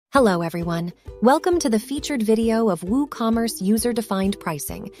Hello everyone, welcome to the featured video of WooCommerce user-defined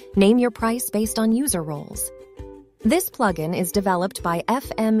pricing. Name your price based on user roles. This plugin is developed by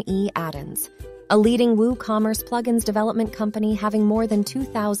FME Addons, a leading WooCommerce plugins development company having more than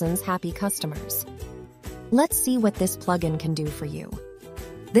 2,000 happy customers. Let's see what this plugin can do for you.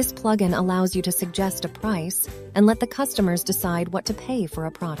 This plugin allows you to suggest a price and let the customers decide what to pay for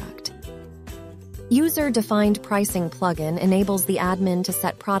a product. User-defined pricing plugin enables the admin to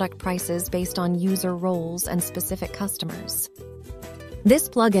set product prices based on user roles and specific customers. This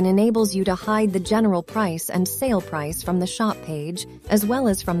plugin enables you to hide the general price and sale price from the shop page as well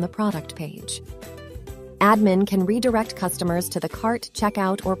as from the product page. Admin can redirect customers to the cart,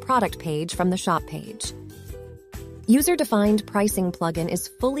 checkout, or product page from the shop page. User-defined pricing plugin is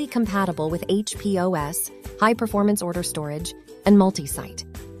fully compatible with HPOS, high-performance order storage, and multi-site.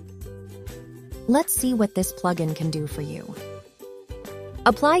 Let's see what this plugin can do for you.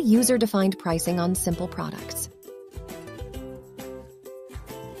 Apply user-defined pricing on simple products.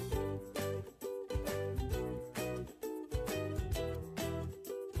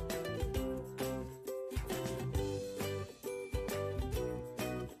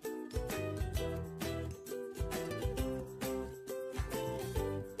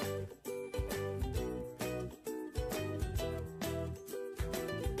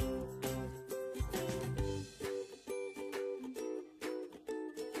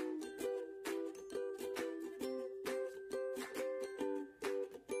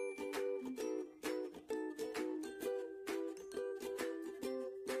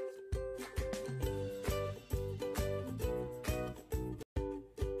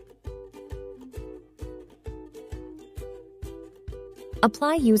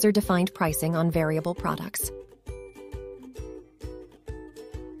 Apply user-defined pricing on variable products.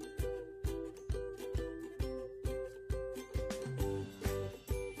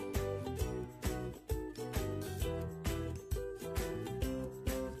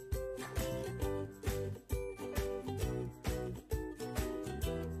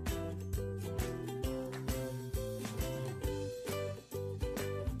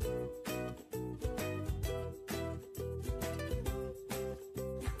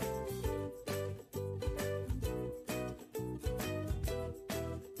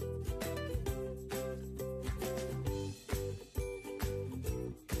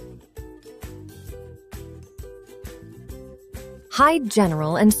 Hide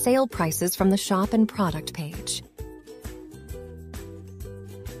general and sale prices from the shop and product page.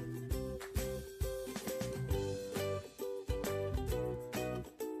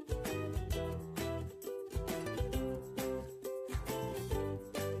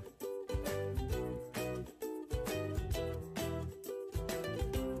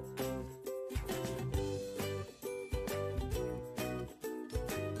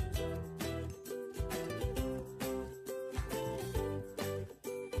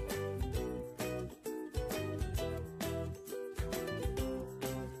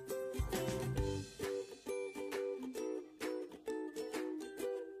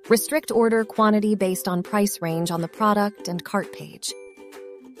 Restrict order quantity based on price range on the product and cart page.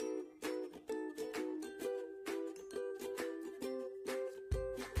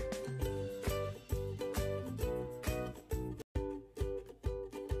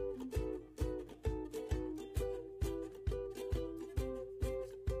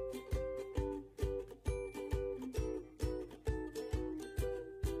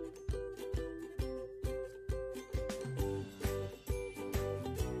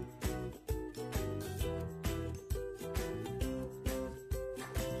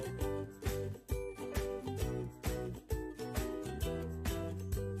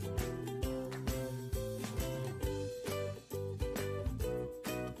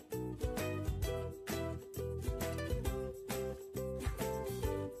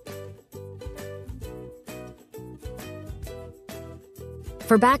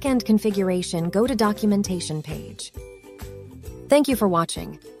 For backend configuration, go to Documentation page. Thank you for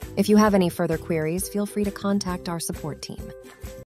watching. If you have any further queries, feel free to contact our support team.